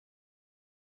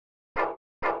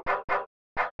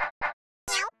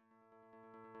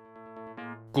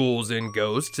Ghouls N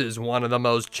Ghosts is one of the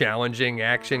most challenging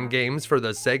action games for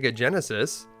the Sega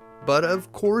Genesis, but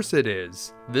of course it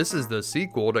is. This is the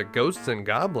sequel to Ghosts N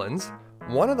Goblins,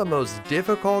 one of the most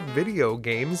difficult video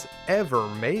games ever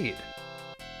made.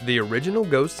 The original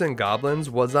Ghosts N Goblins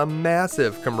was a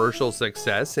massive commercial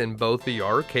success in both the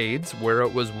arcades, where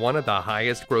it was one of the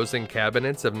highest grossing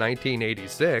cabinets of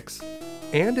 1986,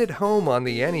 and at home on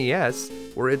the NES,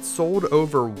 where it sold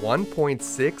over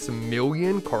 1.6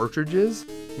 million cartridges,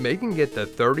 making it the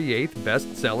 38th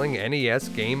best-selling NES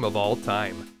game of all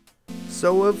time.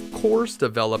 So of course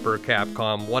developer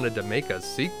Capcom wanted to make a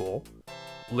sequel.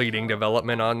 Leading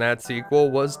development on that sequel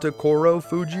was Takuro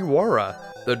Fujiwara,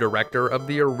 the director of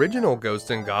the original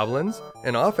Ghosts N Goblins,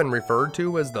 and often referred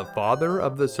to as the father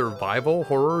of the survival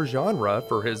horror genre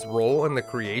for his role in the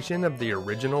creation of the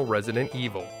original Resident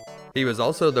Evil. He was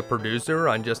also the producer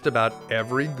on just about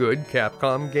every good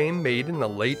Capcom game made in the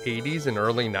late 80s and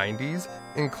early 90s,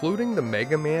 including the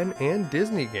Mega Man and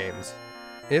Disney games.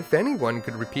 If anyone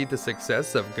could repeat the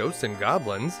success of Ghosts N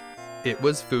Goblins, it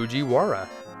was Fujiwara.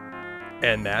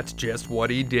 And that's just what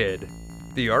he did.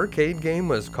 The arcade game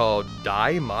was called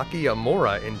Dai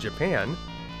Makiyamura in Japan,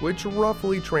 which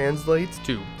roughly translates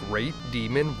to Great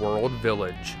Demon World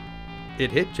Village.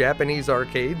 It hit Japanese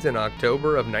arcades in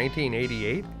October of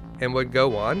 1988 and would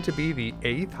go on to be the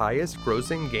 8th highest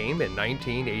grossing game in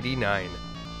 1989.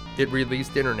 It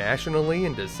released internationally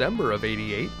in December of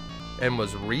 '88 and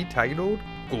was retitled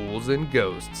Ghouls N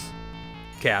Ghosts.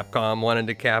 Capcom wanted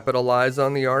to capitalize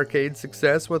on the arcade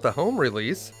success with a home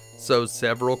release, so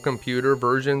several computer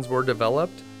versions were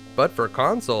developed, but for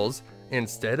consoles,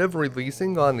 instead of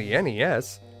releasing on the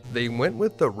NES, they went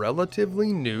with the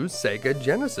relatively new Sega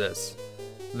Genesis.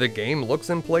 The game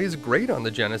looks and plays great on the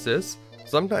Genesis.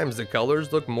 Sometimes the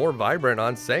colors look more vibrant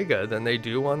on Sega than they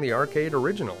do on the arcade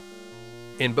original.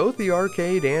 In both the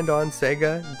arcade and on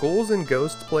Sega, Ghouls N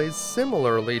Ghosts plays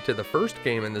similarly to the first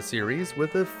game in the series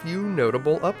with a few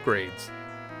notable upgrades.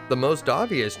 The most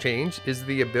obvious change is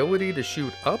the ability to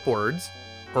shoot upwards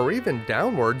or even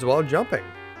downwards while jumping.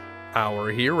 Our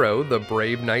hero, the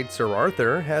brave knight Sir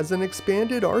Arthur, has an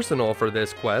expanded arsenal for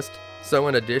this quest, so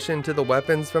in addition to the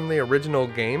weapons from the original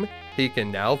game, he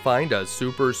can now find a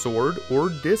super sword or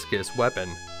discus weapon.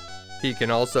 He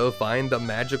can also find the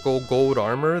magical gold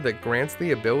armor that grants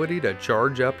the ability to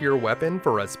charge up your weapon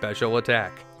for a special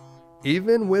attack.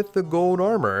 Even with the gold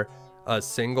armor, a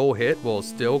single hit will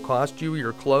still cost you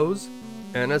your clothes,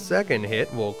 and a second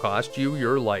hit will cost you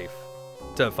your life.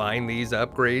 To find these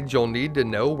upgrades, you'll need to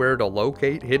know where to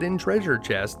locate hidden treasure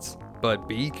chests, but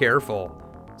be careful.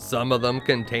 Some of them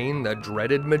contain the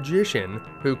dreaded magician,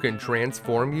 who can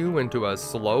transform you into a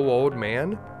slow old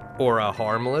man or a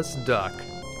harmless duck.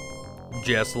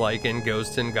 Just like in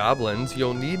Ghosts N Goblins,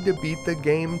 you'll need to beat the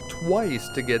game twice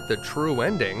to get the true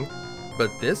ending,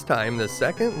 but this time the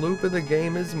second loop of the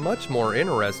game is much more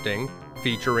interesting,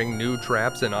 featuring new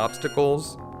traps and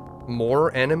obstacles,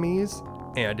 more enemies,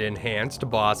 and enhanced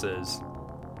bosses.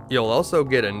 You'll also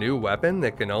get a new weapon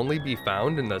that can only be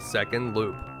found in the second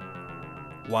loop.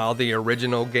 While the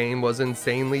original game was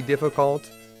insanely difficult,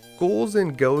 Ghouls N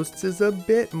Ghosts is a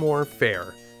bit more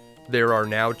fair. There are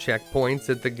now checkpoints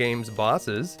at the game's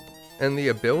bosses, and the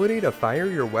ability to fire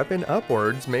your weapon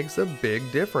upwards makes a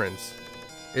big difference.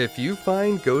 If you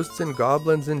find Ghosts N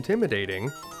Goblins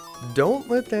intimidating, don't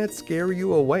let that scare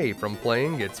you away from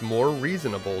playing its more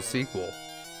reasonable sequel.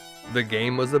 The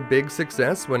game was a big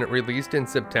success when it released in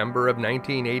September of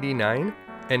 1989,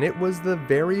 and it was the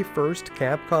very first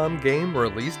Capcom game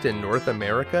released in North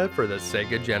America for the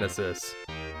Sega Genesis.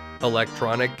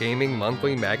 Electronic Gaming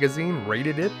Monthly magazine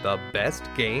rated it the best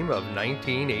game of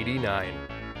 1989.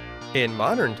 In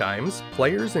modern times,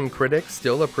 players and critics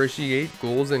still appreciate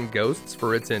Ghouls N Ghosts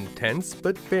for its intense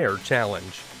but fair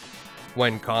challenge.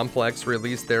 When Complex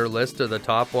released their list of the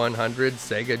top 100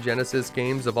 Sega Genesis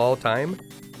games of all time,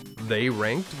 they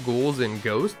ranked Ghouls N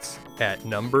Ghosts at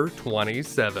number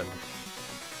 27.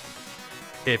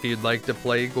 If you'd like to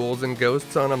play Ghouls N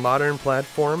Ghosts on a modern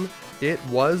platform, it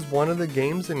was one of the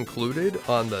games included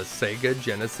on the Sega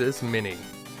Genesis Mini.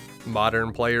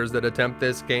 Modern players that attempt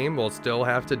this game will still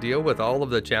have to deal with all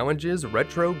of the challenges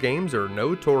retro games are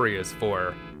notorious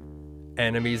for.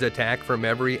 Enemies attack from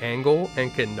every angle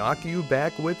and can knock you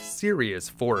back with serious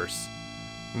force.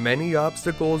 Many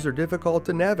obstacles are difficult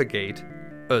to navigate.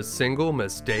 A single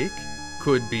mistake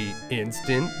could be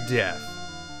instant death.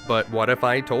 But what if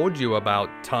I told you about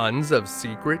tons of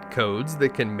secret codes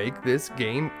that can make this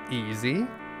game easy?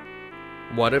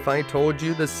 What if I told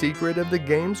you the secret of the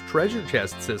game's treasure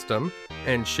chest system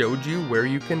and showed you where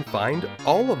you can find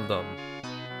all of them?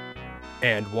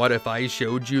 And what if I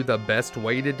showed you the best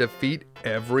way to defeat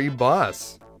every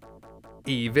boss,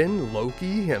 even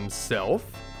Loki himself?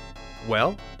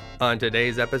 Well, on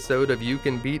today's episode of You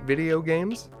Can Beat Video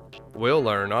Games, we'll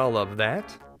learn all of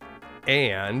that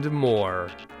and more.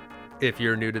 If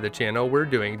you're new to the channel, we're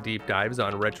doing deep dives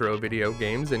on retro video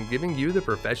games and giving you the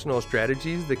professional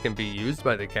strategies that can be used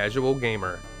by the casual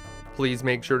gamer. Please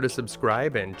make sure to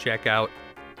subscribe and check out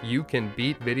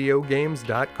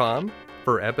youcanbeatvideogames.com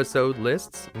for episode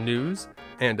lists, news,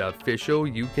 and official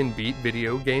You Can Beat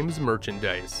Video Games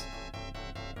merchandise.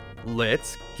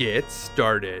 Let's get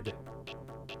started.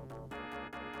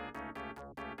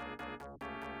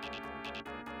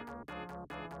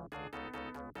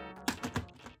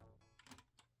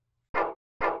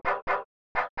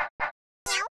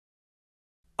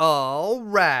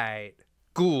 Alright,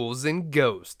 Ghouls N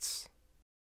Ghosts.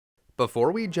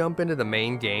 Before we jump into the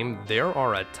main game, there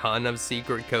are a ton of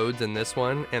secret codes in this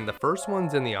one, and the first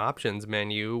one's in the options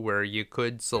menu where you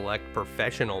could select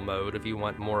professional mode if you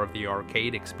want more of the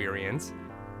arcade experience,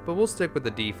 but we'll stick with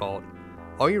the default.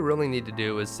 All you really need to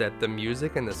do is set the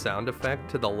music and the sound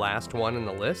effect to the last one in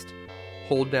the list,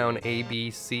 hold down A, B,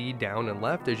 C down and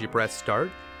left as you press start,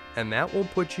 and that will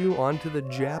put you onto the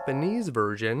Japanese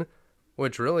version,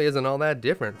 which really isn't all that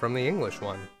different from the English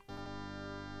one.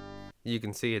 You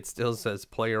can see it still says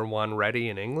player 1 ready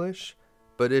in English,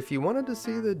 but if you wanted to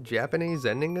see the Japanese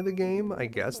ending of the game, I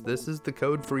guess this is the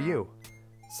code for you.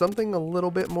 Something a little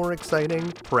bit more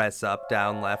exciting, press up,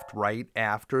 down, left, right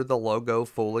after the logo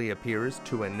fully appears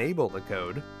to enable the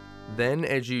code. Then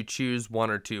as you choose 1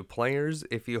 or 2 players,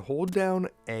 if you hold down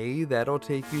A, that'll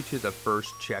take you to the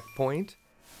first checkpoint.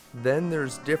 Then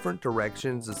there's different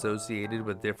directions associated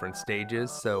with different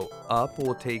stages, so up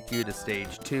will take you to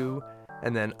stage 2,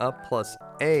 and then up plus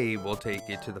A will take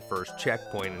you to the first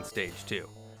checkpoint in stage 2.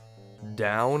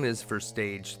 Down is for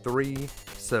stage 3,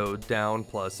 so down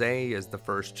plus A is the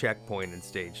first checkpoint in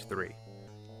stage 3.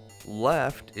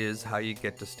 Left is how you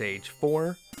get to stage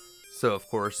 4, so of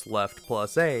course left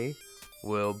plus A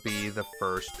will be the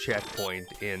first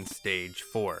checkpoint in stage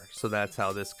 4. So that's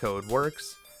how this code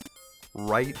works.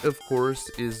 Right, of course,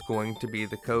 is going to be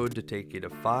the code to take you to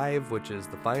 5, which is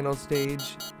the final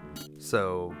stage.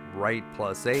 So right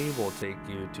plus A will take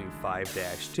you to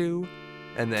 5-2,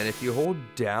 and then if you hold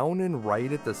down and right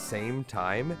at the same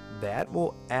time, that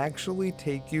will actually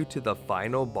take you to the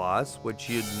final boss, which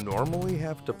you'd normally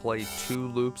have to play 2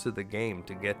 loops of the game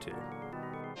to get to.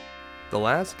 The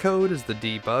last code is the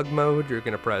debug mode. You're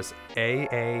going to press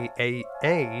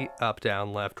A, up,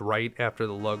 down, left, right after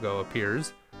the logo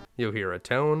appears. You'll hear a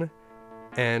tone,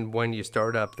 and when you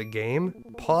start up the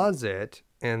game, pause it,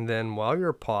 and then while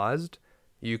you're paused,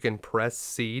 you can press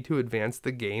C to advance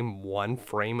the game 1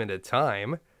 frame at a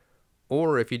time,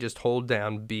 or if you just hold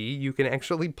down B, you can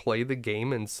actually play the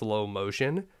game in slow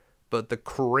motion. But the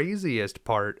craziest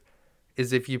part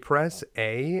is if you press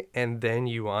A and then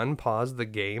you unpause the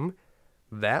game,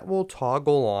 that will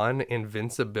toggle on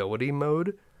invincibility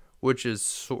mode, which is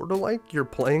sort of like you're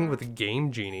playing with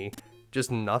Game Genie. Just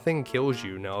nothing kills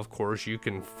you. Now, of course, you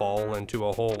can fall into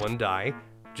a hole and die,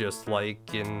 just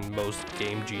like in most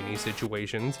Game Genie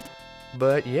situations.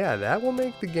 But yeah, that will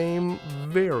make the game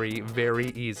very, very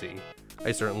easy.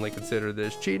 I certainly consider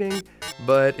this cheating,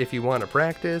 but if you want to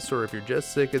practice or if you're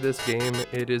just sick of this game,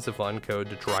 it is a fun code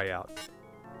to try out.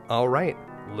 Alright,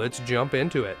 let's jump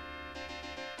into it.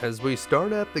 As we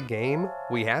start up the game,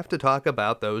 we have to talk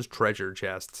about those treasure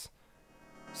chests.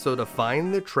 So to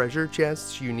find the treasure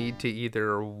chests, you need to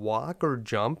either walk or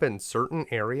jump in certain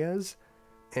areas,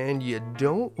 and you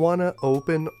don't want to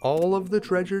open all of the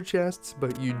treasure chests,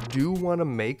 but you do want to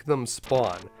make them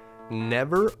spawn.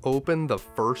 Never open the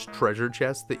first treasure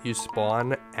chest that you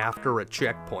spawn after a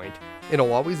checkpoint.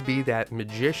 It'll always be that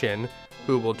magician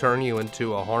who will turn you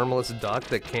into a harmless duck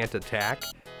that can't attack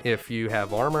if you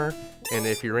have armor, and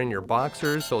if you're in your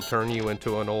boxers, he'll turn you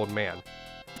into an old man.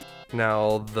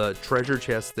 Now, the treasure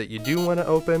chest that you do want to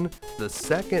open, the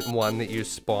second one that you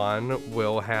spawn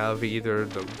will have either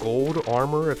the gold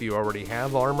armor if you already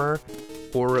have armor,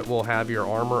 or it will have your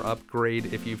armor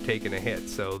upgrade if you've taken a hit.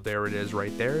 So there it is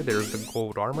right there, there's the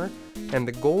gold armor, and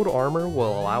the gold armor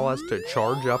will allow us to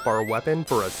charge up our weapon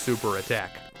for a super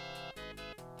attack.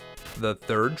 The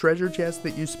third treasure chest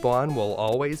that you spawn will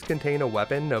always contain a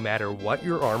weapon no matter what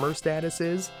your armor status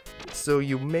is, so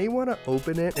you may want to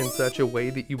open it in such a way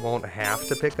that you won't have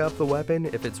to pick up the weapon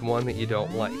if it's one that you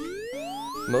don't like.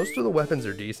 Most of the weapons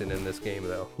are decent in this game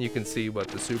though. You can see what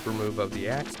the super move of the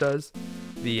axe does.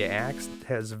 The axe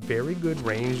has very good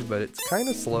range, but it's kind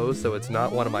of slow, so it's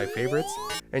not one of my favorites.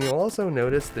 And you'll also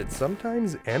notice that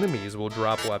sometimes enemies will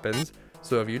drop weapons,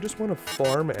 So if you just want to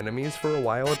farm enemies for a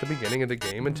while at the beginning of the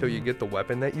game until you get the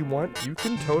weapon that you want, you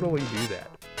can totally do that.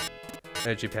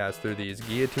 As you pass through these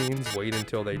guillotines, wait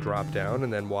until they drop down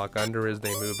and then walk under as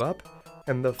they move up.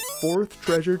 And the 4th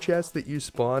treasure chest that you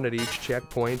spawn at each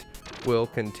checkpoint will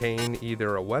contain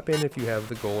either a weapon if you have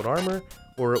the gold armor,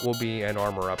 or it will be an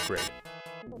armor upgrade.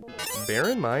 Bear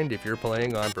in mind, if you're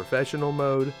playing on professional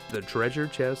mode, the treasure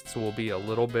chests will be a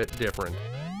little bit different.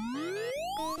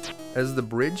 As the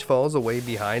bridge falls away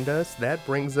behind us, that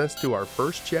brings us to our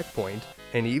first checkpoint,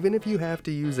 and even if you have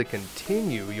to use a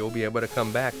continue, you'll be able to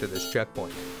come back to this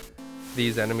checkpoint.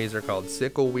 These enemies are called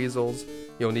sickle weasels.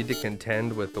 You'll need to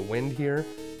contend with the wind here.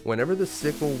 Whenever the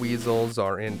sickle weasels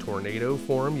are in tornado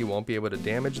form, you won't be able to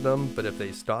damage them, but if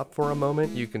they stop for a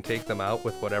moment, you can take them out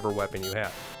with whatever weapon you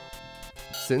have.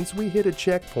 Since we hit a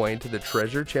checkpoint, the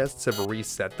treasure chests have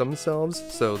reset themselves,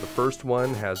 so the first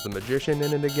one has the magician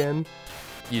in it again.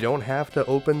 You don't have to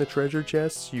open the treasure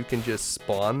chests, you can just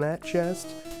spawn that chest,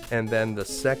 and then the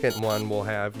second one will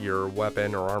have your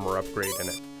weapon or armor upgrade in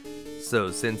it.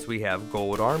 So since we have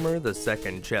gold armor, the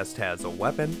second chest has a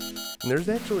weapon. And there's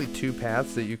actually 2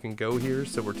 paths that you can go here,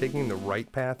 so we're taking the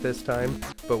right path this time,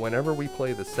 but whenever we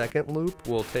play the second loop,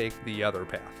 we'll take the other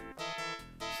path.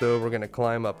 So we're going to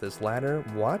climb up this ladder.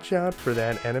 Watch out for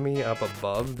that enemy up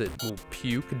above that will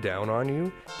puke down on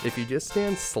you. If you just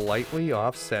stand slightly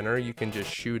off center, you can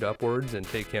just shoot upwards and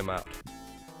take him out.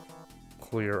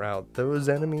 Clear out those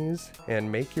enemies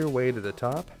and make your way to the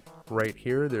top. Right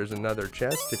here, there's another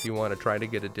chest if you want to try to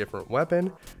get a different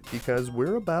weapon, because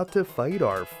we're about to fight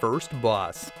our first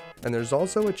boss. And there's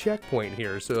also a checkpoint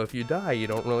here, so if you die, you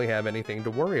don't really have anything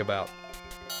to worry about.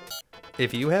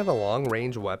 If you have a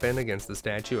long-range weapon against the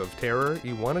Statue of Terror,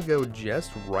 you want to go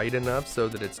just right enough so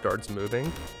that it starts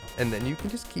moving, and then you can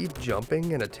just keep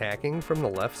jumping and attacking from the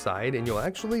left side, and you'll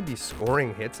actually be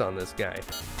scoring hits on this guy.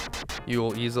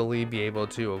 You'll easily be able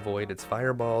to avoid its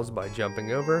fireballs by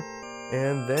jumping over,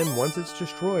 and then once it's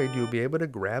destroyed, you'll be able to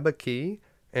grab a key,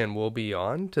 and we'll be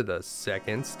on to the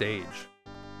second stage.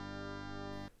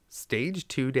 Stage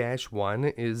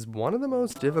 2-1 is one of the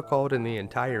most difficult in the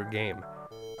entire game.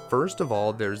 First of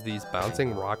all, there's these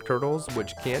bouncing rock turtles,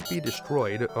 which can't be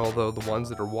destroyed, although the ones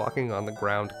that are walking on the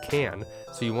ground can,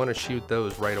 so you want to shoot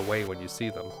those right away when you see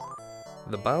them.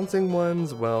 The bouncing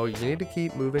ones, well, you need to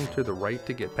keep moving to the right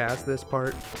to get past this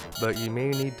part, but you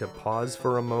may need to pause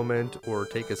for a moment or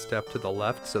take a step to the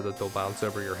left so that they'll bounce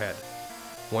over your head.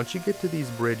 Once you get to these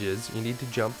bridges, you need to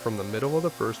jump from the middle of the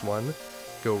first one,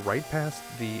 go right past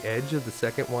the edge of the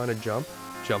second one and jump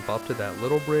up to that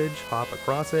little bridge, hop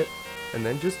across it, and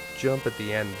then just jump at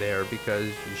the end there because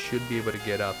you should be able to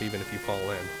get up even if you fall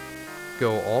in.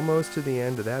 Go almost to the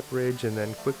end of that bridge and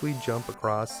then quickly jump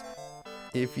across.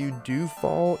 If you do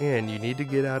fall in, you need to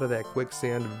get out of that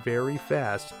quicksand very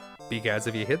fast, because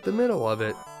if you hit the middle of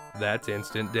it, that's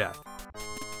instant death.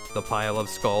 The pile of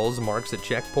skulls marks a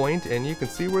checkpoint, and you can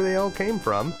see where they all came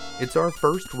from. It's our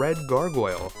first red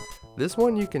gargoyle. This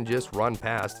one you can just run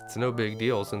past, it's no big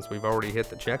deal since we've already hit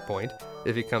the checkpoint.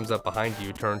 If he comes up behind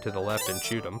you, turn to the left and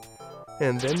shoot him.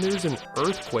 And then there's an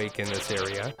earthquake in this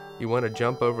area. You want to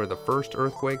jump over the first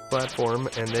earthquake platform,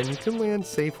 and then you can land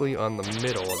safely on the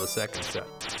middle of the second set.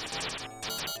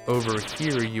 Over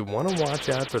here, you want to watch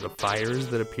out for the fires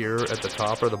that appear at the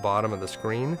top or the bottom of the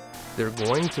screen. They're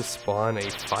going to spawn a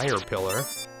fire pillar,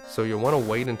 so you'll want to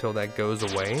wait until that goes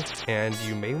away, and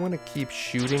you may want to keep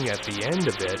shooting at the end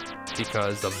of it,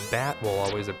 because a bat will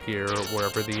always appear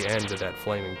wherever the end of that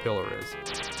flaming pillar is.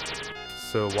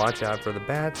 So watch out for the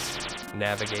bats,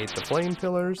 navigate the flame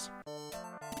pillars,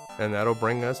 and that'll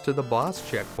bring us to the boss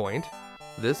checkpoint.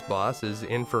 This boss is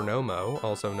Infernomo,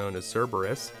 also known as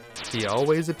Cerberus. He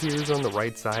always appears on the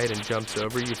right side and jumps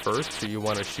over you first, so you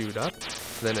want to shoot up.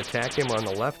 Then attack him on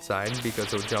the left side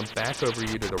because he'll jump back over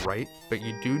you to the right, but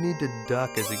you do need to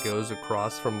duck as he goes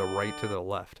across from the right to the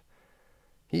left.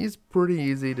 He's pretty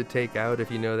easy to take out if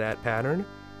you know that pattern,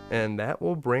 and that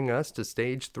will bring us to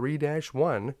stage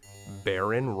 3-1,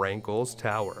 Baron Rankle's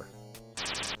Tower.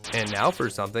 And now for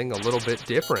something a little bit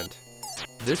different.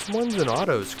 This one's an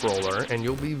auto-scroller, and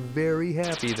you'll be very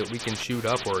happy that we can shoot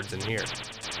upwards in here.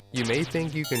 You may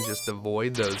think you can just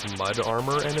avoid those mud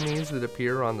armor enemies that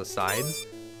appear on the sides,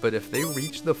 but if they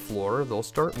reach the floor, they'll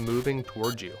start moving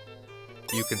towards you.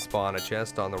 You can spawn a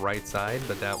chest on the right side,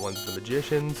 but that one's the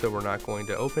magician, so we're not going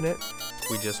to open it.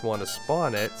 We just want to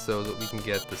spawn it so that we can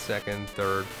get the second,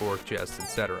 third, fourth chest,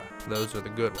 etc. Those are the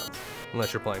good ones,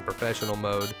 unless you're playing professional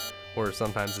mode, or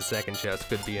sometimes the second chest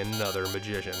could be another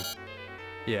magician.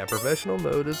 Yeah, professional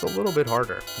mode is a little bit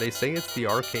harder. They say it's the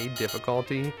arcade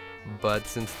difficulty, but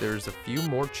since there's a few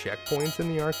more checkpoints in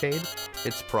the arcade,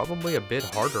 it's probably a bit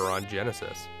harder on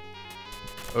Genesis.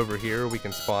 Over here we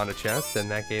can spawn a chest, and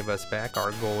that gave us back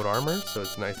our gold armor, so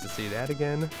it's nice to see that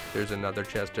again. There's another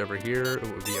chest over here, it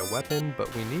would be a weapon,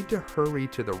 but we need to hurry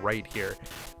to the right here.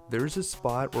 There's a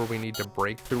spot where we need to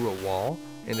break through a wall,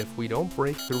 and if we don't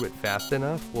break through it fast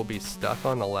enough, we'll be stuck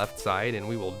on the left side and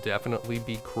we will definitely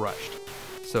be crushed.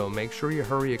 So make sure you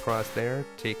hurry across there,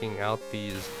 taking out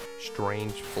these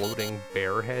strange floating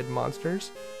bear head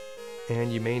monsters.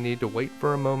 And you may need to wait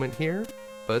for a moment here,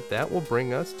 but that will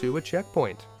bring us to a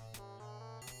checkpoint.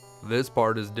 This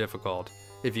part is difficult.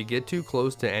 If you get too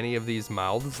close to any of these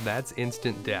mouths, that's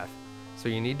instant death. So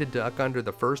you need to duck under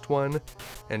the first one,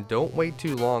 and don't wait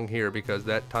too long here because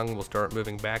that tongue will start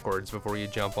moving backwards before you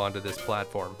jump onto this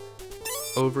platform.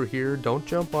 Over here, don't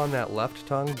jump on that left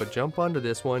tongue, but jump onto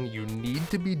this one. You need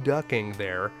to be ducking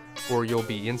there or you'll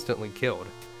be instantly killed.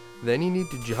 Then you need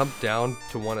to jump down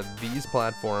to one of these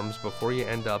platforms before you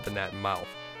end up in that mouth.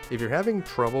 If you're having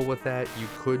trouble with that, you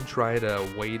could try to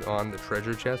wait on the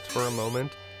treasure chest for a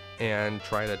moment and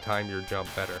try to time your jump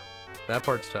better. That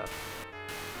part's tough.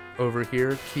 Over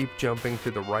here, keep jumping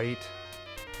to the right.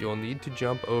 You'll need to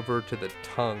jump over to the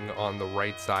tongue on the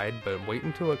right side, but wait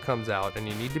until it comes out, and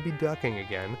you need to be ducking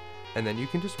again, and then you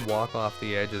can just walk off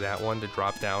the edge of that one to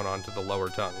drop down onto the lower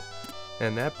tongue.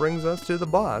 And that brings us to the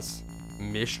boss,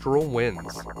 Mistral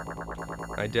Winds.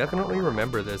 I definitely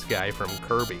remember this guy from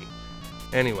Kirby.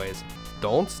 Anyways,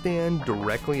 don't stand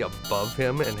directly above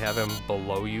him and have him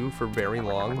below you for very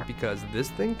long, because this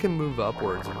thing can move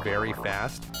upwards very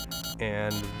fast,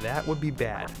 and that would be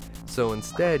bad. So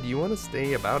instead, you want to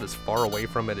stay about as far away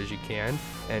from it as you can,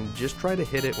 and just try to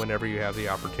hit it whenever you have the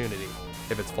opportunity.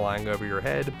 If it's flying over your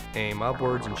head, aim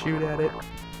upwards and shoot at it.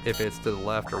 If it's to the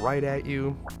left or right at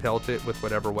you, pelt it with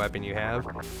whatever weapon you have,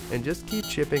 and just keep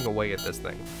chipping away at this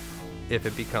thing. If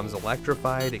it becomes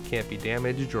electrified, it can't be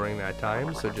damaged during that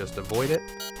time, so just avoid it.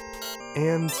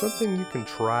 And something you can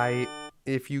try,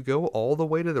 if you go all the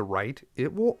way to the right,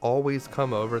 it will always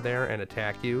come over there and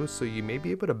attack you, so you may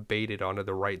be able to bait it onto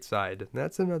the right side.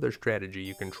 That's another strategy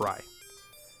you can try.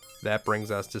 That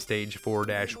brings us to stage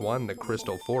 4-1, the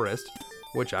Crystal Forest,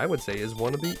 which I would say is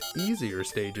one of the easier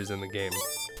stages in the game.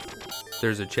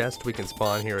 There's a chest we can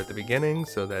spawn here at the beginning,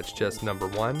 so that's just number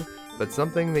 1, but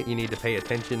something that you need to pay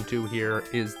attention to here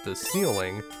is the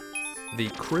ceiling. The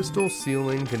crystal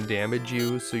ceiling can damage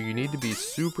you, so you need to be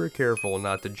super careful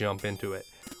not to jump into it.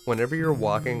 Whenever you're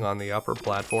walking on the upper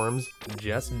platforms,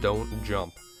 just don't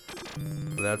jump.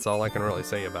 That's all I can really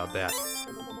say about that.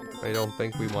 I don't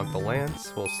think we want the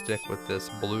lance. We'll stick with this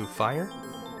blue fire.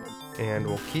 And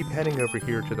we'll keep heading over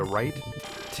here to the right.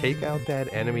 Take out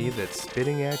that enemy that's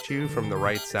spitting at you from the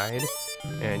right side,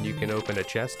 and you can open a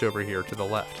chest over here to the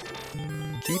left.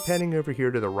 Keep heading over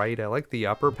here to the right. I like the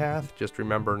upper path, just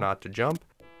remember not to jump,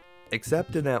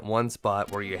 except in that one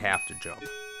spot where you have to jump.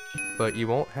 But you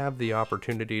won't have the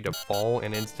opportunity to fall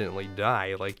and instantly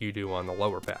die like you do on the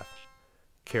lower path.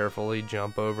 Carefully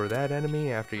jump over that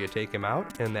enemy after you take him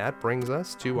out, and that brings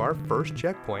us to our first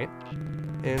checkpoint.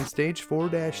 And stage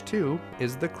 4-2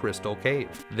 is the Crystal Cave.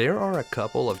 There are a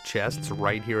couple of chests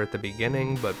right here at the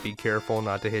beginning, but be careful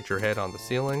not to hit your head on the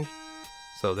ceiling.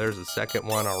 So there's a second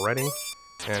one already.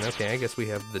 And okay, I guess we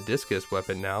have the discus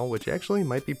weapon now, which actually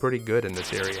might be pretty good in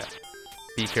this area.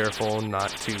 Be careful not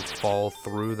to fall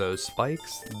through those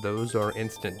spikes. Those are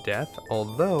instant death,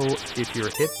 although if you're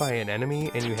hit by an enemy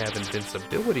and you have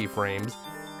invincibility frames,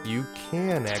 you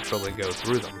can actually go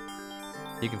through them.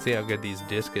 You can see how good these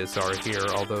discus are here,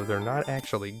 although they're not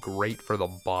actually great for the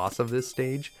boss of this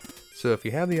stage. So if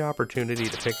you have the opportunity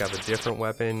to pick up a different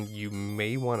weapon, you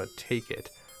may want to take it.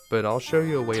 But I'll show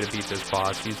you a way to beat this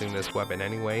boss using this weapon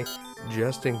anyway,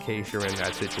 just in case you're in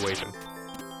that situation.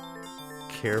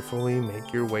 Carefully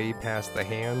make your way past the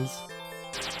hands.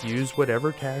 Use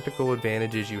whatever tactical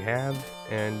advantages you have,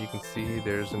 and you can see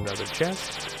there's another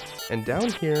chest. And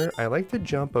down here, I like to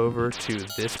jump over to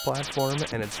this platform,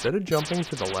 and instead of jumping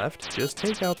to the left, just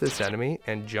take out this enemy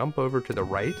and jump over to the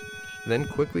right, then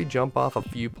quickly jump off a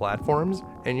few platforms,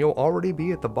 and you'll already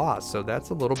be at the boss, so that's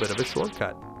a little bit of a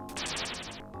shortcut.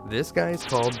 This guy's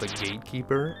called the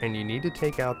Gatekeeper, and you need to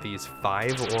take out these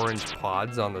 5 orange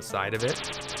pods on the side of it.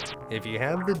 If you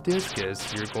have the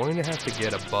discus, you're going to have to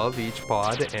get above each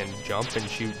pod and jump and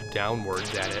shoot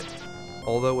downwards at it.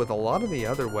 Although with a lot of the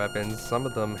other weapons, some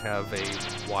of them have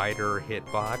a wider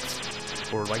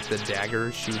hitbox, or like the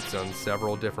dagger shoots on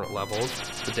several different levels.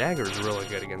 The dagger is really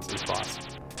good against this boss.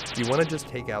 You want to just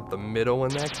take out the middle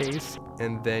in that case,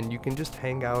 and then you can just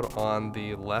hang out on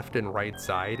the left and right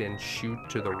side and shoot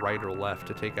to the right or left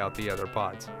to take out the other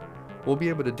pods. We'll be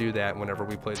able to do that whenever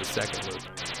we play the second loop.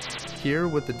 Here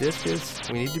with the discus,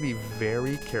 we need to be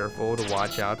very careful to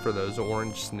watch out for those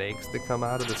orange snakes that come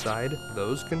out of the side.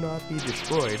 Those cannot be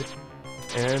destroyed.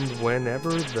 And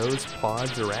whenever those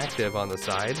pods are active on the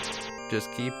side,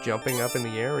 just keep jumping up in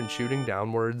the air and shooting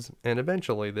downwards, and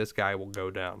eventually this guy will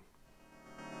go down.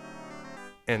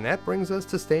 And that brings us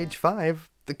to stage 5,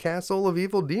 the Castle of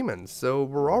Evil Demons, so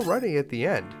we're already at the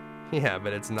end. Yeah,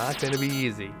 but it's not going to be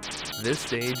easy. This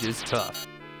stage is tough.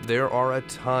 There are a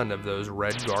ton of those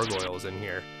red gargoyles in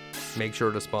here. Make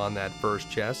sure to spawn that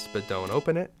first chest, but don't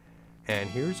open it. And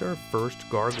here's our first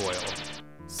gargoyle.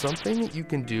 Something you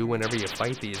can do whenever you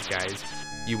fight these guys,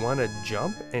 you want to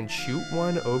jump and shoot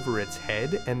one over its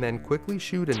head and then quickly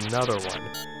shoot another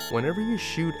one. Whenever you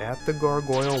shoot at the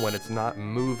gargoyle when it's not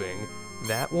moving,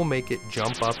 that will make it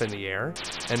jump up in the air,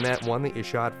 and that one that you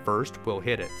shot first will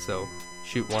hit it. So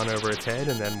shoot one over its head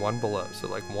and then one below, so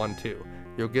like 1, 2.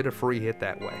 You'll get a free hit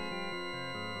that way.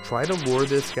 Try to lure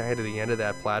this guy to the end of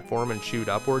that platform and shoot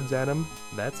upwards at him.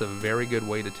 That's a very good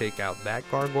way to take out that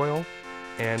gargoyle.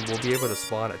 And we'll be able to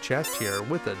spawn a chest here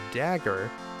with a dagger.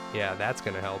 Yeah, that's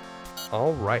going to help.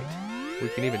 Alright, we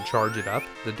can even charge it up.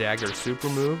 The dagger super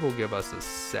move will give us a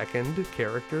second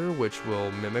character, which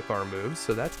will mimic our moves,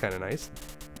 so that's kind of nice.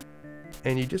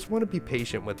 And you just want to be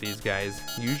patient with these guys.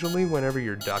 Usually whenever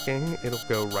you're ducking, it'll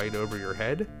go right over your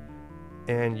head,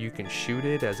 and you can shoot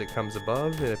it as it comes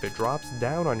above, and if it drops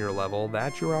down on your level,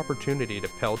 that's your opportunity to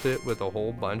pelt it with a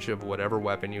whole bunch of whatever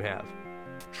weapon you have.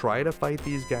 Try to fight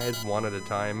these guys one at a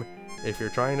time. If you're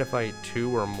trying to fight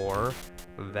 2 or more,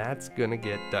 that's gonna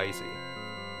get dicey.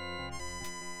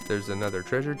 There's another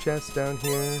treasure chest down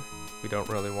here. We don't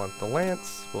really want the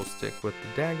lance, we'll stick with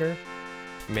the dagger.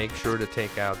 Make sure to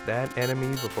take out that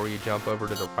enemy before you jump over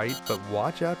to the right, but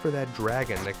watch out for that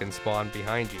dragon that can spawn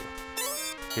behind you.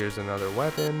 Here's another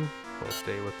weapon, we'll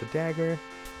stay with the dagger.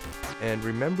 And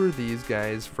remember these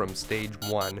guys from stage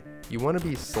 1, you want to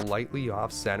be slightly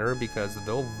off center because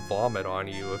they'll vomit on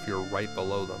you if you're right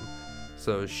below them.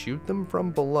 So shoot them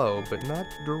from below, but not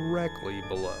directly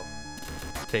below.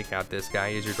 Take out this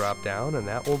guy as you drop down, and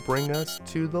that will bring us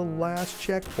to the last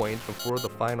checkpoint before the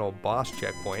final boss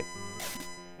checkpoint.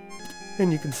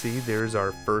 And you can see there's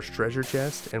our first treasure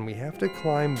chest, and we have to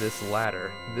climb this ladder.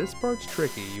 This part's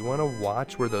tricky. You want to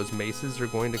watch where those maces are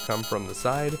going to come from the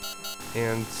side,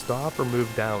 and stop or move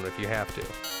down if you have to.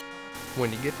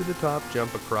 When you get to the top,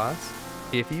 jump across.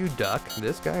 If you duck,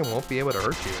 this guy won't be able to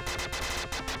hurt you.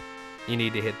 You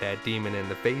need to hit that demon in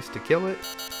the face to kill it,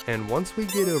 and once we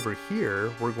get over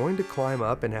here, we're going to climb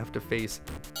up and have to face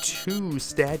 2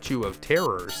 Statue of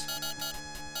Terrors.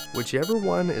 Whichever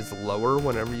one is lower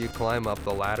whenever you climb up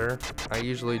the ladder, I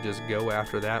usually just go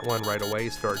after that one right away,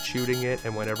 start shooting it,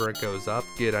 and whenever it goes up,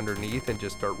 get underneath and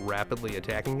just start rapidly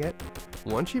attacking it.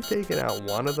 Once you've taken out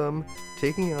one of them,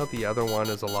 taking out the other one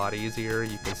is a lot easier.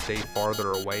 You can stay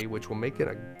farther away, which will make it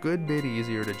a good bit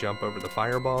easier to jump over the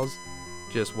fireballs.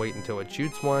 Just wait until it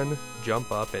shoots one,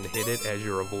 jump up and hit it as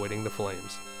you're avoiding the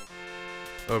flames.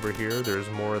 Over here, there's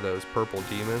more of those purple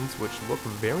demons, which look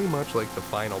very much like the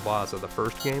final boss of the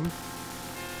first game.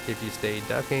 If you stay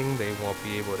ducking, they won't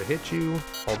be able to hit you,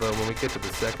 although when we get to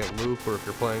the second loop, or if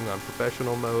you're playing on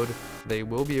professional mode, they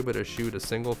will be able to shoot a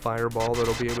single fireball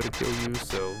that'll be able to kill you,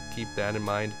 so keep that in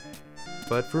mind.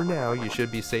 But for now, you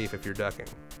should be safe if you're ducking.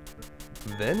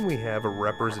 Then we have a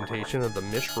representation of the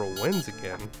Mistral Winds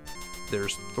again.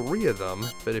 There's 3 of them,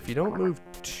 but if you don't move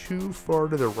too far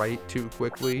to the right too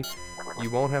quickly, you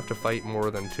won't have to fight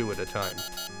more than 2 at a time.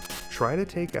 Try to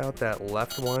take out that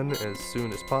left one as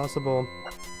soon as possible,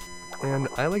 and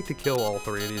I like to kill all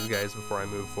 3 of these guys before I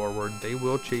move forward. They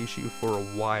will chase you for a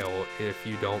while if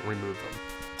you don't remove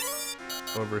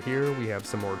them. Over here we have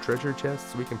some more treasure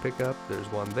chests we can pick up. There's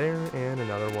one there and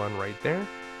another one right there,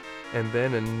 and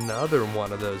then another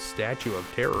one of those Statue of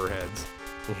Terror heads.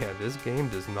 Yeah, this game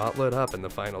does not let up in the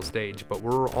final stage, but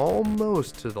we're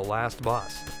almost to the last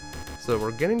boss. So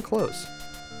we're getting close.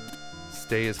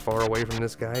 Stay as far away from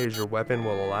this guy as your weapon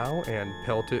will allow, and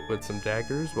pelt it with some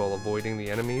daggers while avoiding the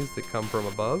enemies that come from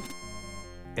above.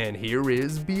 And here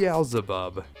is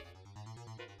Beelzebub.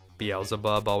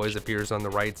 Beelzebub always appears on the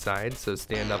right side, so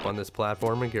stand up on this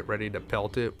platform and get ready to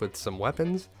pelt it with some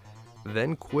weapons.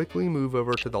 Then quickly move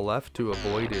over to the left to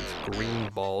avoid its green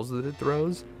balls that it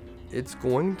throws. It's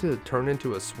going to turn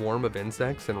into a swarm of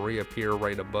insects and reappear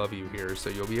right above you here, so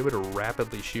you'll be able to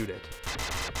rapidly shoot it.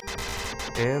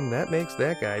 And that makes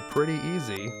that guy pretty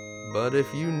easy, but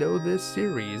if you know this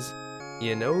series,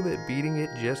 you know that beating it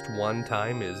just one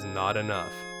time is not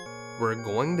enough. We're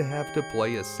going to have to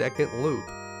play a second loop,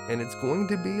 and it's going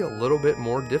to be a little bit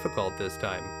more difficult this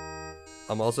time.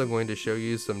 I'm also going to show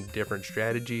you some different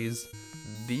strategies.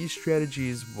 These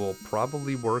strategies will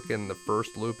probably work in the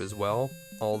first loop as well,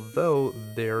 although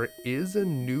there is a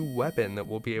new weapon that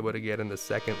we'll be able to get in the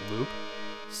second loop.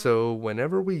 So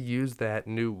whenever we use that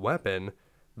new weapon,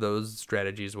 those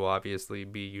strategies will obviously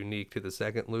be unique to the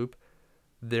second loop.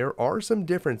 There are some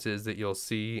differences that you'll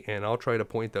see, and I'll try to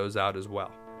point those out as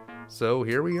well. So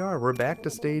here we are, we're back to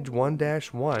stage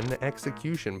 1-1,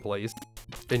 execution place,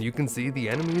 and you can see the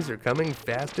enemies are coming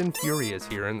fast and furious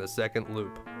here in the second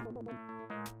loop.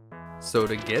 So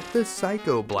to get the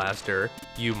Psycho Blaster,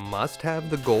 you must have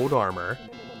the gold armor.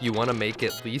 You want to make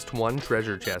at least one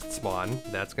treasure chest spawn.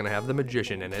 That's going to have the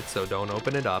magician in it, so don't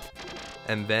open it up.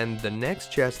 And then the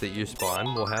next chest that you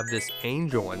spawn will have this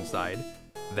angel inside.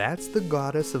 That's the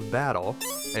goddess of battle,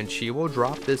 and she will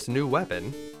drop this new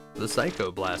weapon, the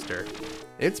Psycho Blaster.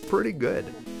 It's pretty good.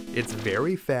 It's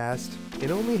very fast. It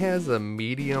only has a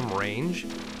medium range,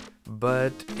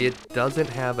 but it doesn't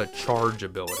have a charge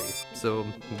ability, so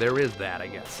there is that, I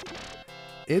guess.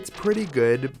 It's pretty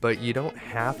good, but you don't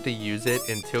have to use it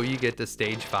until you get to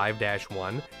stage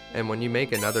 5-1, and when you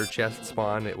make another chest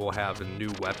spawn, it will have a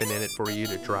new weapon in it for you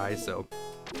to try, so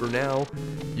for now,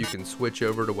 you can switch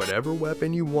over to whatever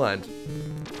weapon you want,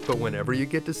 but whenever you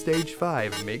get to stage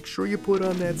 5, make sure you put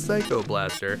on that Psycho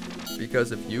Blaster,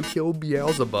 because if you kill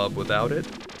Beelzebub without it,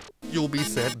 you'll be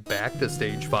sent back to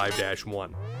stage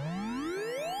 5-1.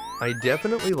 I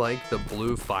definitely like the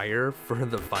blue fire for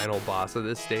the final boss of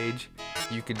this stage.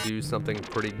 You could do something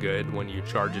pretty good when you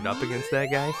charge it up against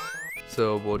that guy.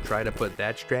 So we'll try to put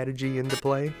that strategy into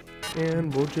play,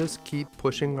 and we'll just keep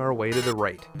pushing our way to the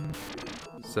right.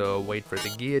 So wait for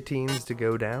the guillotines to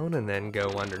go down and then go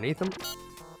underneath them.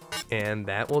 And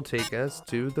that will take us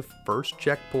to the first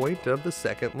checkpoint of the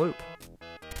second loop.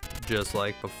 Just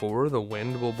like before, the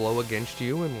wind will blow against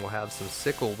you and we'll have some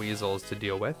sickle weasels to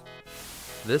deal with.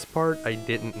 This part I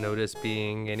didn't notice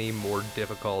being any more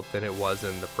difficult than it was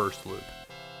in the first loop.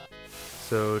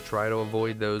 So try to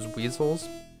avoid those weasels,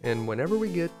 and whenever we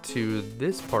get to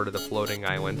this part of the floating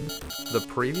island, the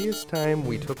previous time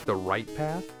we took the right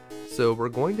path, so we're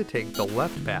going to take the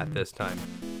left path this time.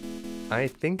 I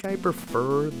think I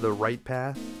prefer the right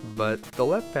path, but the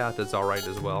left path is alright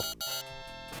as well.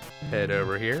 Head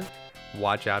over here.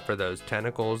 Watch out for those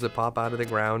tentacles that pop out of the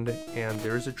ground, and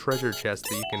there's a treasure chest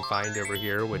that you can find over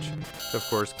here, which of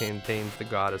course contains the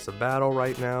goddess of battle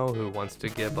right now, who wants to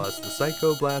give us the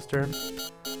Psycho Blaster.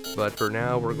 But for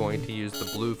now, we're going to use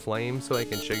the blue flame so I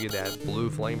can show you that blue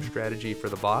flame strategy for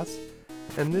the boss.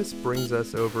 And this brings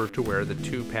us over to where the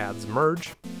two paths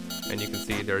merge, and you can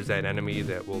see there's that enemy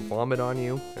that will vomit on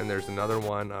you, and there's another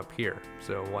one up here.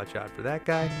 So watch out for that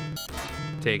guy.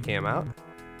 Take him out.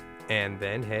 And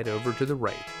then head over to the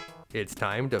right. It's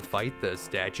time to fight the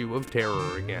Statue of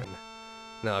Terror again.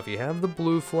 Now if you have the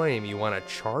blue flame, you want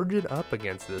to charge it up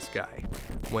against this guy.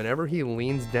 Whenever he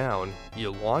leans down,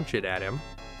 you launch it at him,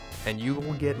 and you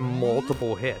will get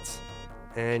multiple hits.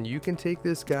 And you can take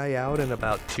this guy out in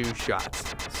about 2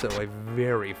 shots. So a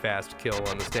very fast kill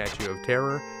on the Statue of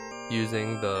Terror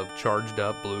using the charged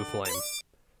up blue flame.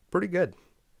 Pretty good.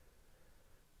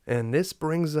 And this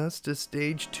brings us to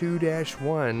stage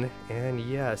 2-1, and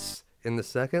yes, in the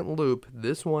second loop,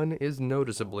 this one is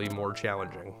noticeably more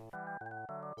challenging.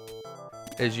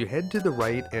 As you head to the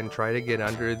right and try to get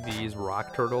under these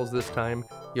rock turtles this time,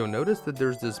 you'll notice that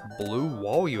there's this blue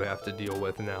wall you have to deal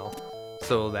with now.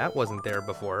 So that wasn't there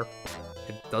before.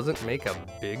 It doesn't make a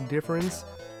big difference,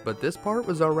 but this part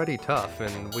was already tough,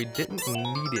 and we didn't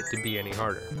need it to be any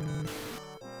harder.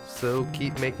 So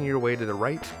keep making your way to the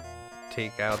right.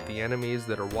 Take out the enemies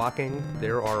that are walking.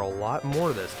 There are a lot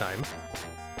more this time.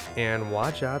 And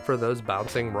watch out for those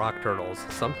bouncing rock turtles.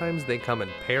 Sometimes they come in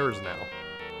pairs now.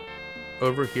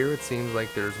 Over here it seems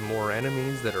like there's more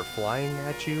enemies that are flying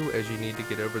at you as you need to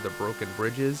get over the broken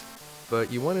bridges, but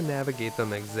you want to navigate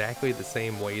them exactly the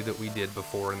same way that we did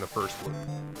before in the first loop.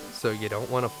 So you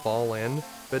don't want to fall in,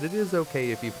 but it is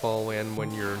okay if you fall in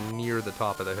when you're near the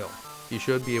top of the hill. You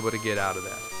should be able to get out of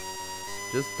that.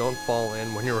 Just don't fall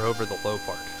in when you're over the low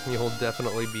part. You'll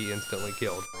definitely be instantly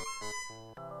killed.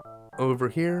 Over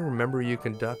here, remember you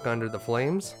can duck under the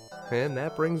flames, and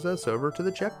that brings us over to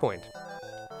the checkpoint.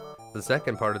 The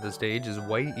second part of the stage is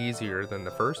way easier than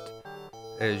the first.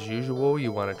 As usual,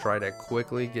 you want to try to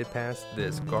quickly get past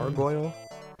this gargoyle,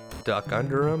 duck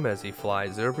under him as he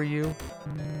flies over you,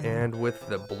 and with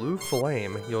the blue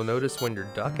flame, you'll notice when you're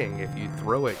ducking, if you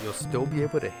throw it, you'll still be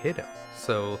able to hit him.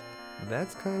 So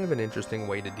that's kind of an interesting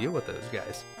way to deal with those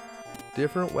guys.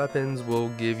 Different weapons will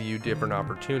give you different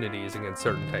opportunities against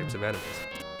certain types of enemies.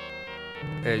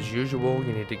 As usual,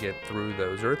 you need to get through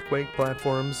those earthquake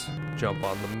platforms, jump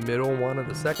on the middle one of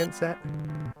the second set,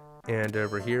 and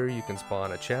over here you can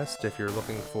spawn a chest if you're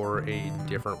looking for a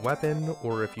different weapon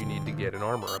or if you need to get an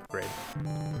armor upgrade.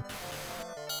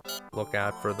 Look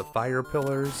out for the fire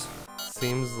pillars.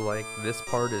 Seems like this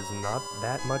part is not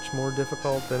that much more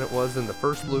difficult than it was in the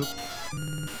first loop.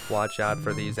 Watch out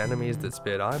for these enemies that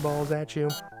spit eyeballs at you.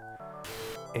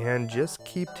 And just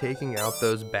keep taking out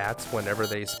those bats whenever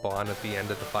they spawn at the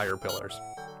end of the fire pillars.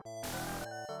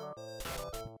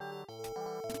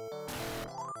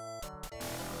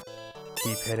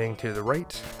 Keep heading to the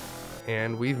right,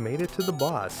 and we've made it to the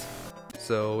boss.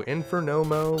 So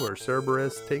Infernomo or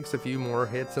Cerberus takes a few more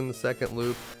hits in the second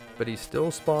loop, but he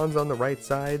still spawns on the right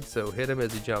side, so hit him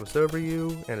as he jumps over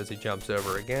you, and as he jumps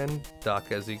over again,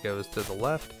 duck as he goes to the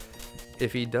left.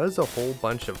 If he does a whole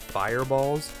bunch of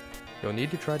fireballs, you'll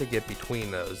need to try to get between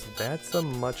those. That's a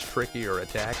much trickier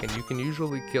attack, and you can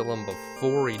usually kill him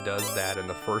before he does that in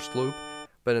the first loop,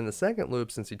 but in the second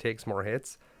loop, since he takes more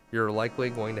hits, you're likely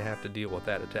going to have to deal with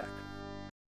that attack.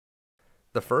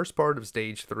 The first part of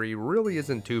stage 3 really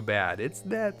isn't too bad, it's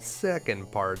that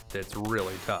second part that's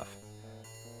really tough.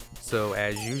 So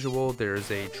as usual,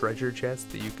 there's a treasure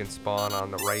chest that you can spawn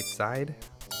on the right side,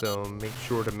 so make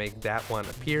sure to make that one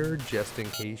appear just in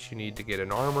case you need to get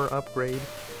an armor upgrade,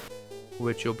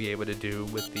 which you'll be able to do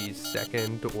with the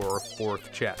second or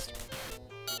fourth chest.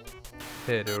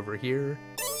 Head over here,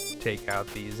 take out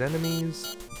these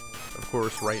enemies. Of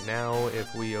course, right now,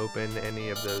 if we open any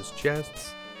of those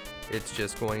chests, it's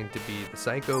just going to be the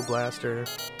Psycho Blaster,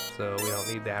 so we don't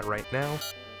need that right now.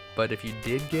 But if you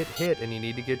did get hit and you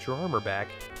need to get your armor back,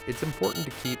 it's important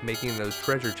to keep making those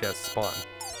treasure chests spawn.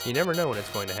 You never know when it's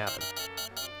going to happen.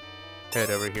 Head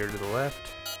over here to the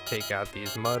left, take out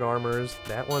these mud armors.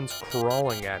 That one's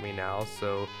crawling at me now,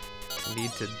 so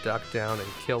need to duck down and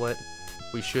kill it.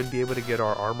 We should be able to get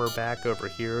our armor back over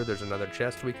here. There's another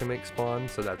chest we can make spawn,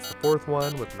 so that's the fourth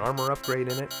one with an armor upgrade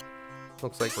in it.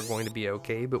 Looks like we're going to be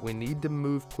okay, but we need to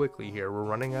move quickly here. We're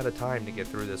running out of time to get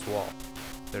through this wall.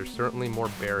 There's certainly more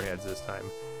bear heads this time.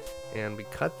 And we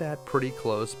cut that pretty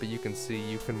close, but you can see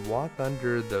you can walk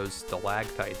under those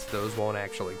stalactites. Those won't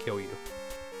actually kill you.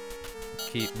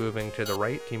 Keep moving to the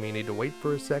right. You may need to wait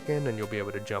for a second and you'll be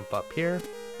able to jump up here.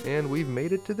 And we've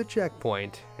made it to the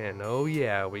checkpoint. And oh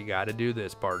yeah, we gotta do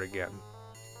this part again.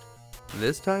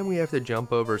 This time we have to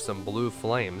jump over some blue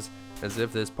flames, as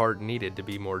if this part needed to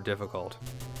be more difficult.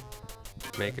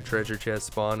 Make a treasure chest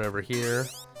spawn over here.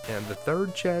 And the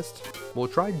third chest, we'll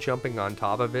try jumping on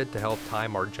top of it to help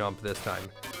time our jump this time.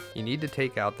 You need to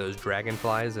take out those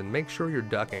dragonflies and make sure you're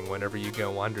ducking whenever you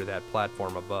go under that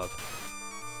platform above.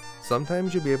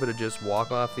 Sometimes you'll be able to just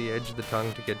walk off the edge of the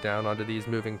tongue to get down onto these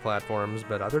moving platforms,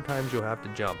 but other times you'll have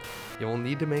to jump. You'll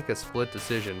need to make a split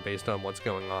decision based on what's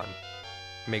going on.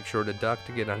 Make sure to duck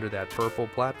to get under that purple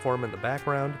platform in the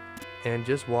background, and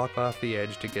just walk off the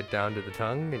edge to get down to the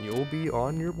tongue, and you'll be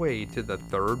on your way to the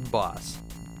third boss.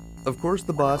 Of course,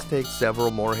 the boss takes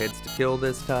several more hits to kill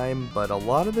this time, but a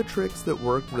lot of the tricks that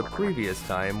worked the previous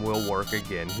time will work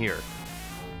again here.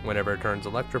 Whenever it turns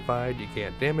electrified, you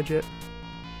can't damage it.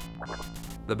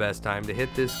 The best time to hit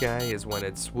this guy is when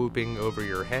it's swooping over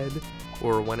your head,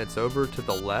 or when it's over to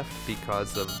the left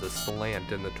because of the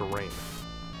slant in the terrain.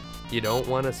 You don't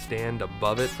want to stand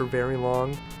above it for very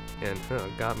long, and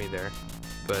got me there.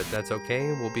 But that's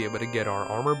okay, we'll be able to get our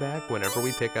armor back whenever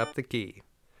we pick up the key.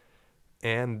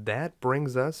 And that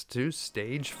brings us to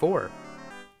stage 4.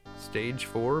 Stage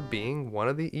 4 being one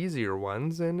of the easier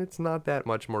ones, and it's not that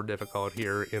much more difficult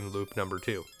here in loop number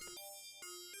 2.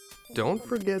 Don't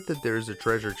forget that there's a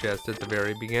treasure chest at the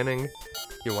very beginning.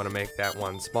 You want to make that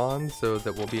one spawn so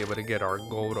that we'll be able to get our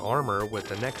gold armor with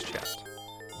the next chest.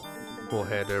 We'll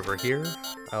head over here.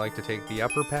 I like to take the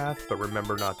upper path, but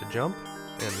remember not to jump.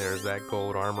 And there's that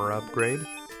gold armor upgrade.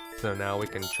 So now we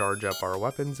can charge up our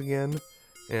weapons again,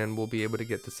 and we'll be able to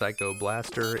get the Psycho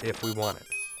Blaster if we want it.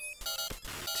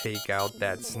 Take out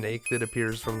that snake that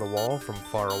appears from the wall from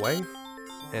far away,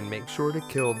 and make sure to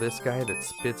kill this guy that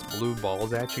spits blue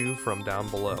balls at you from down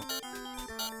below.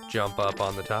 Jump up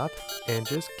on the top, and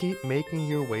just keep making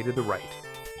your way to the right.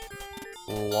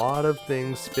 A lot of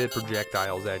things spit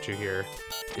projectiles at you here.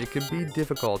 It can be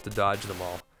difficult to dodge them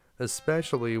all,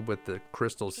 especially with the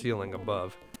crystal ceiling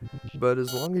above. But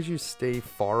as long as you stay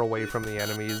far away from the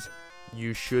enemies,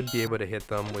 you should be able to hit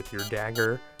them with your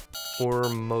dagger or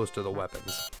most of the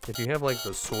weapons. If you have like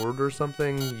the sword or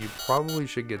something, you probably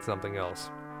should get something else.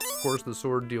 Of course, the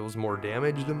sword deals more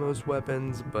damage than most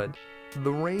weapons, but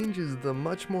the range is the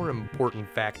much more important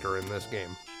factor in this game.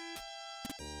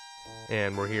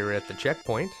 And we're here at the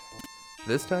checkpoint.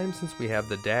 This time, since we have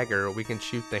the dagger, we can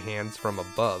shoot the hands from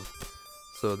above.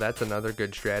 So that's another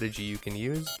good strategy you can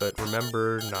use, but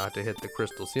remember not to hit the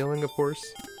crystal ceiling, of course.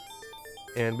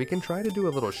 And we can try to do a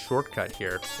little shortcut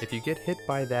here. If you get hit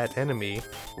by that enemy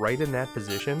right in that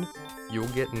position, you'll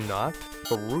get knocked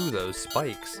through those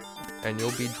spikes, and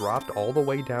you'll be dropped all the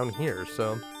way down here.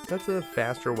 So that's a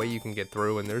faster way you can get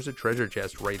through, and there's a treasure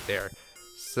chest right there.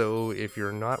 So if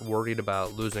you're not worried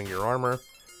about losing your armor,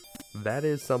 that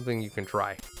is something you can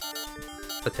try.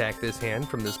 Attack this hand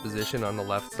from this position on the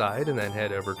left side and then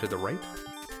head over to the right.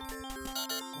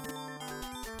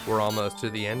 We're almost to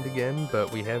the end again,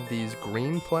 but we have these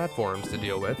green platforms to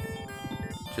deal with.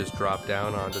 Just drop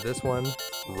down onto this one,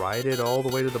 ride it all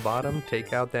the way to the bottom,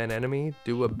 take out that enemy,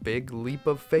 do a big leap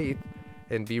of faith,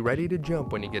 and be ready to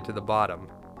jump when you get to the bottom.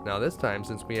 Now this time,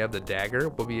 since we have the dagger,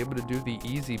 we'll be able to do the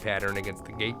easy pattern against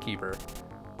the gatekeeper.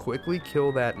 Quickly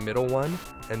kill that middle one,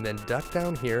 and then duck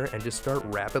down here and just start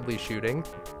rapidly shooting.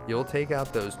 You'll take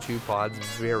out those two pods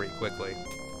very quickly.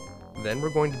 Then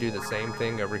we're going to do the same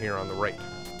thing over here on the right.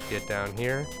 Get down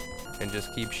here, and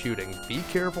just keep shooting. Be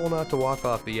careful not to walk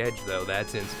off the edge though,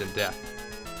 that's instant death.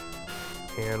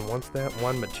 And once that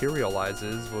one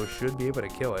materializes, we should be able to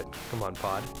kill it. Come on,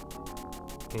 pod.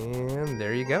 And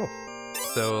there you go.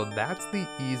 So that's the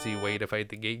easy way to fight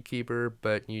the gatekeeper,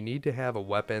 but you need to have a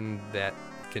weapon that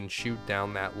can shoot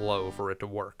down that low for it to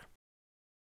work.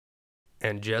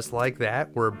 And just like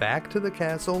that, we're back to the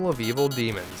Castle of Evil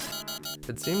Demons.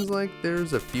 It seems like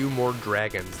there's a few more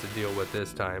dragons to deal with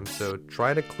this time, so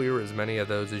try to clear as many of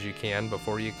those as you can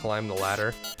before you climb the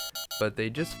ladder, but they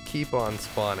just keep on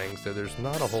spawning, so there's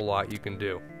not a whole lot you can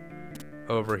do.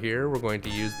 Over here, we're going to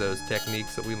use those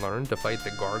techniques that we learned to fight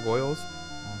the gargoyles,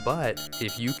 but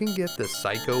if you can get the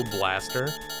Psycho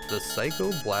Blaster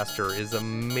is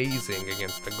amazing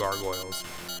against the gargoyles.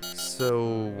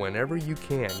 So whenever you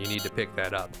can, you need to pick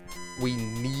that up. We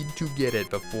need to get it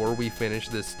before we finish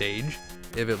this stage.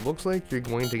 If it looks like you're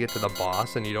going to get to the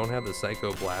boss and you don't have the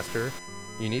Psycho Blaster,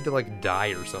 you need to like die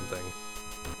or something.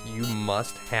 You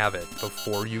must have it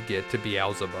before you get to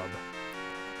Beelzebub.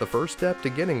 The first step to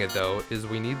getting it though is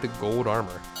we need the gold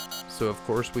armor. So of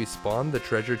course we spawned the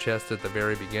treasure chest at the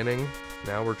very beginning.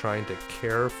 Now we're trying to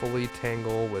carefully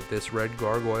tangle with this red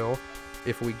gargoyle.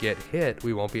 If we get hit,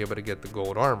 we won't be able to get the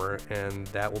gold armor, and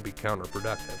that will be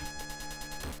counterproductive.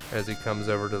 As he comes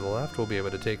over to the left, we'll be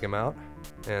able to take him out,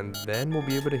 and then we'll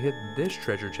be able to hit this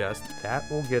treasure chest. That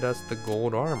will get us the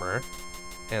gold armor,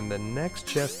 and the next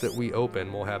chest that we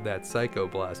open will have that Psycho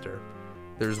Blaster.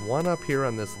 There's one up here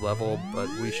on this level, but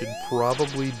we should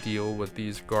probably deal with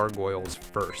these gargoyles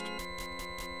first.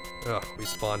 Ugh, we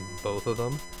spawned both of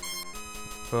them.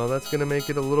 Well, that's gonna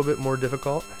make it a little bit more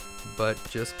difficult, but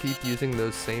just keep using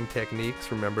those same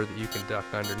techniques. Remember that you can duck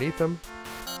underneath them.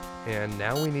 And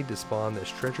now we need to spawn this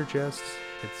treasure chest.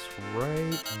 It's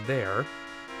right there.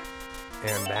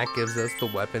 And that gives us the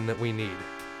weapon that we need.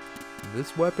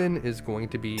 This weapon is going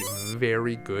to be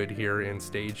very good here in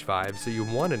stage 5, so you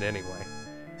want it anyway.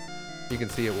 You can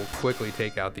see it will quickly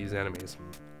take out these enemies,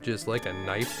 just like a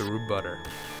knife through butter.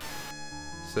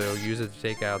 So use it to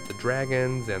take out the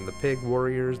dragons and the pig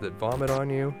warriors that vomit on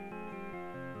you.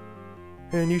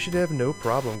 And you should have no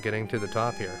problem getting to the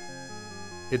top here.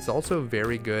 It's also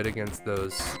very good against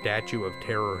those Statue of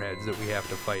Terror heads that we have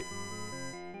to fight.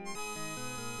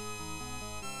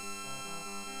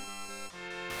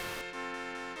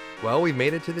 Well, we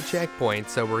made it to the checkpoint,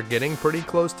 so we're getting pretty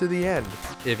close to the end.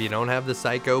 If you don't have the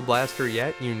Psycho Blaster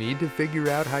yet, you need to figure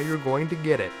out how you're going to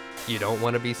get it. You don't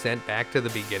want to be sent back to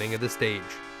the beginning of the stage.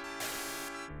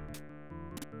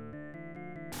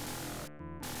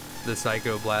 The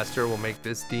Psycho Blaster will make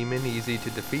this demon easy to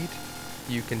defeat.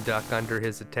 You can duck under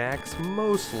his attacks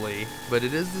mostly, but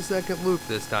it is the second loop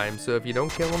this time, so if you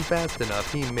don't kill him fast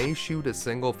enough, he may shoot a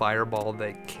single fireball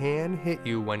that can hit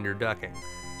you when you're ducking.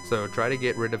 So try to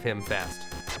get rid of him fast.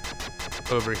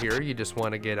 Over here, you just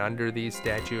want to get under these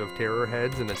Statue of Terror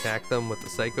heads and attack them with the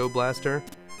Psycho Blaster.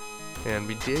 And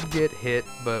we did get hit,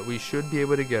 but we should be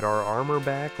able to get our armor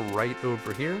back right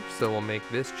over here, so we'll make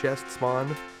this chest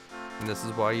spawn. And this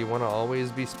is why you want to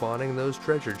always be spawning those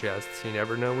treasure chests. You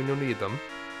never know when you'll need them.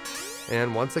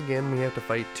 And once again, we have to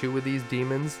fight 2 of these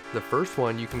demons. The first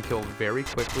one you can kill very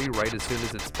quickly right as soon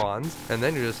as it spawns, and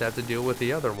then you just have to deal with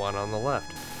the other one on the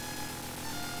left.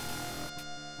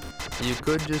 You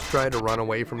could just try to run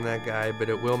away from that guy, but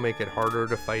it will make it harder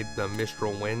to fight the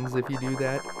Mistral Winds if you do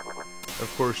that.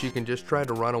 Of course, you can just try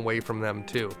to run away from them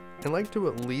too. I like to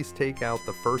at least take out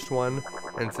the first one,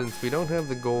 and since we don't have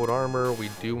the gold armor, we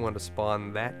do want to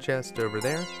spawn that chest over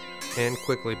there and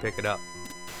quickly pick it up.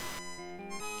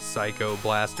 Psycho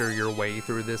Blaster your way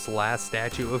through this last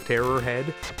statue of Terror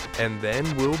head, and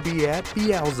then we'll be at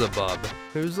Beelzebub,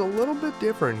 who's a little bit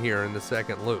different here in the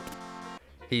second loop.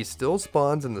 He still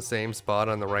spawns in the same spot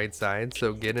on the right side,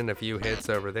 so get in a few hits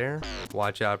over there.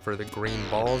 Watch out for the green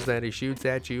balls that he shoots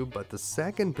at you, but the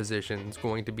second position is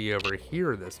going to be over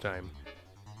here this time.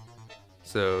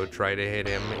 So try to hit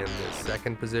him in the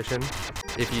second position.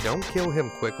 If you don't kill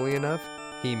him quickly enough,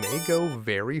 he may go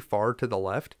very far to the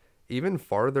left, even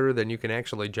farther than you can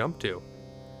actually jump to.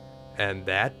 And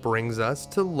that brings us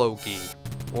to Loki,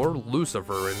 or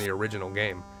Lucifer in the original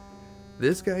game.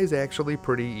 This guy's actually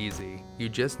pretty easy. You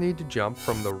just need to jump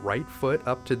from the right foot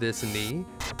up to this knee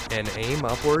and aim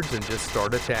upwards and just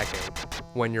start attacking.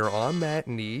 When you're on that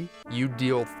knee, you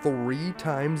deal 3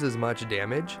 times as much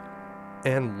damage,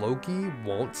 and Loki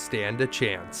won't stand a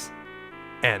chance.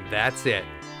 And that's it.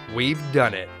 We've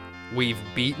done it. We've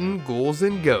beaten Ghouls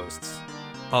N Ghosts.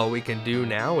 All we can do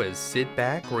now is sit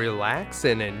back, relax,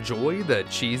 and enjoy the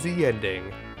cheesy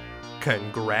ending.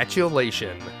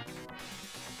 Congratulations!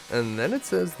 And then it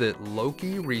says that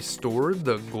Loki restored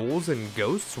the Ghouls N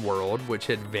Ghosts world, which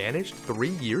had vanished 3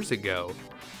 years ago.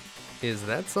 Is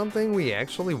that something we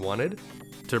actually wanted?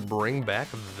 To bring back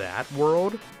that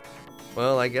world?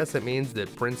 Well, I guess it means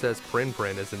that Princess Prin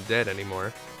Prin isn't dead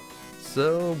anymore.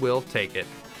 So we'll take it.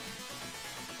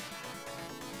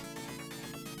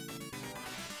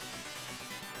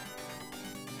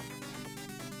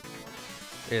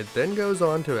 It then goes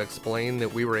on to explain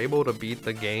that we were able to beat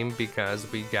the game because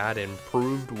we got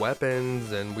improved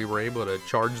weapons and we were able to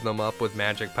charge them up with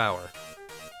magic power.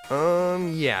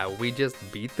 Yeah, we just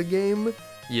beat the game?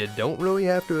 You don't really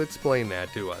have to explain that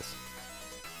to us.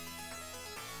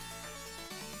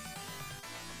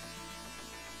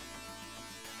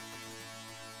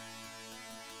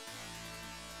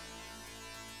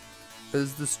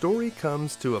 As the story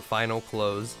comes to a final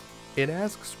close, it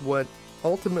asks what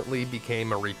ultimately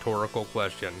became a rhetorical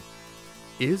question.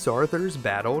 Is Arthur's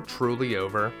battle truly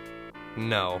over?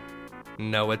 No.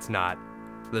 No, it's not.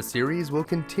 The series will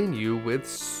continue with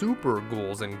Super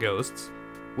Ghouls N Ghosts,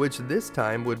 which this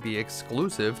time would be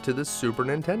exclusive to the Super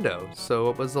Nintendo, so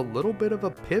it was a little bit of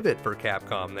a pivot for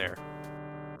Capcom there.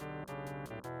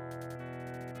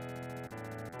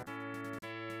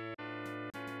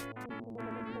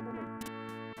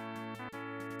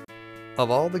 Of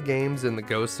all the games in the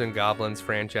Ghosts N Goblins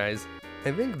franchise,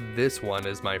 I think this one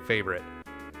is my favorite.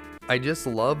 I just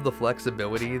love the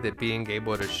flexibility that being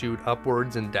able to shoot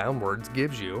upwards and downwards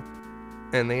gives you,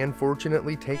 and they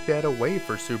unfortunately take that away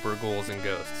for Super Ghouls N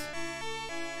Ghosts.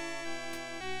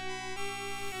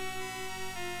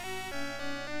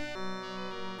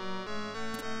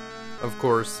 Of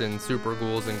course, in Super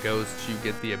Ghouls N Ghosts you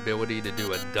get the ability to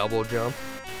do a double jump,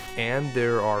 and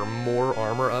there are more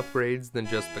armor upgrades than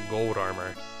just the gold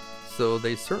armor. So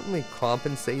they certainly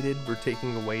compensated for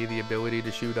taking away the ability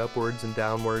to shoot upwards and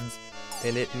downwards,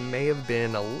 and it may have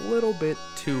been a little bit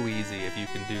too easy if you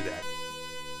can do that.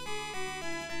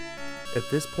 At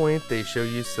this point they show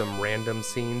you some random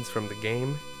scenes from the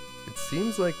game. It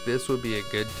seems like this would be a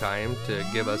good time to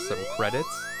give us some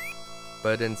credits,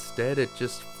 but instead it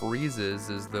just freezes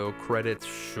as though credits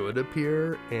should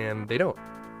appear and they don't.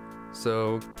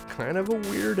 So, kind of a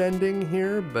weird ending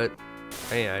here, but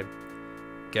hey, I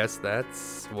guess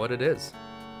that's what it is.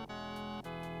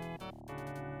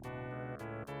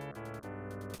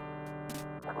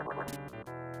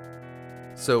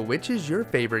 So, which is your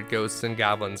favorite Ghosts N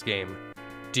Goblins game?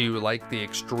 Do you like the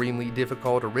extremely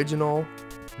difficult original?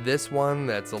 This one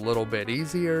that's a little bit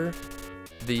easier?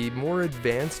 The more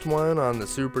advanced one on the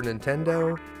Super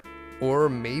Nintendo? Or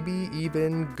maybe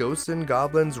even Ghosts N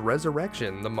Goblins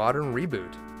Resurrection, the modern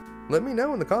reboot? Let me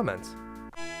know in the comments.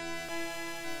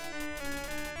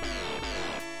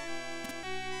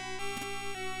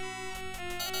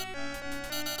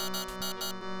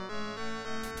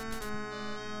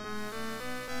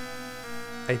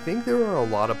 I think there are a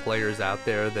lot of players out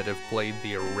there that have played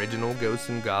the original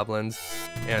Ghosts N Goblins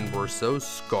and were so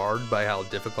scarred by how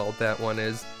difficult that one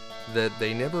is that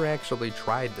they never actually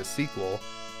tried the sequel.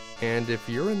 And if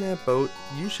you're in that boat,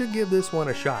 you should give this one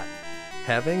a shot.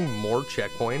 Having more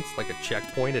checkpoints, like a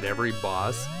checkpoint at every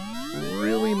boss,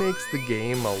 really makes the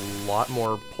game a lot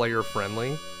more player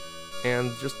friendly,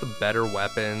 and just the better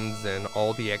weapons and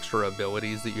all the extra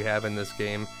abilities that you have in this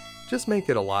game just make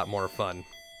it a lot more fun.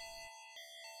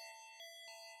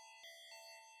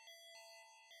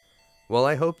 Well,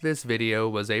 I hope this video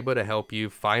was able to help you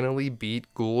finally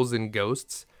beat Ghouls N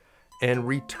Ghosts and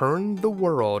return the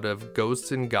world of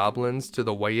Ghosts N Goblins to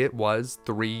the way it was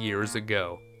 3 years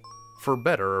ago, for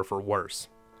better or for worse.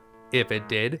 If it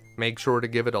did, make sure to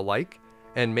give it a like,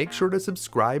 and make sure to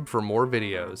subscribe for more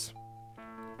videos.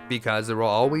 Because there will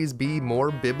always be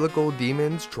more biblical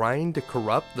demons trying to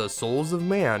corrupt the souls of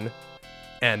man,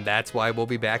 and that's why we'll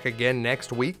be back again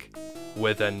next week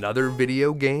with another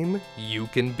video game you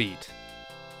can beat.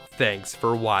 Thanks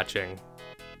for watching.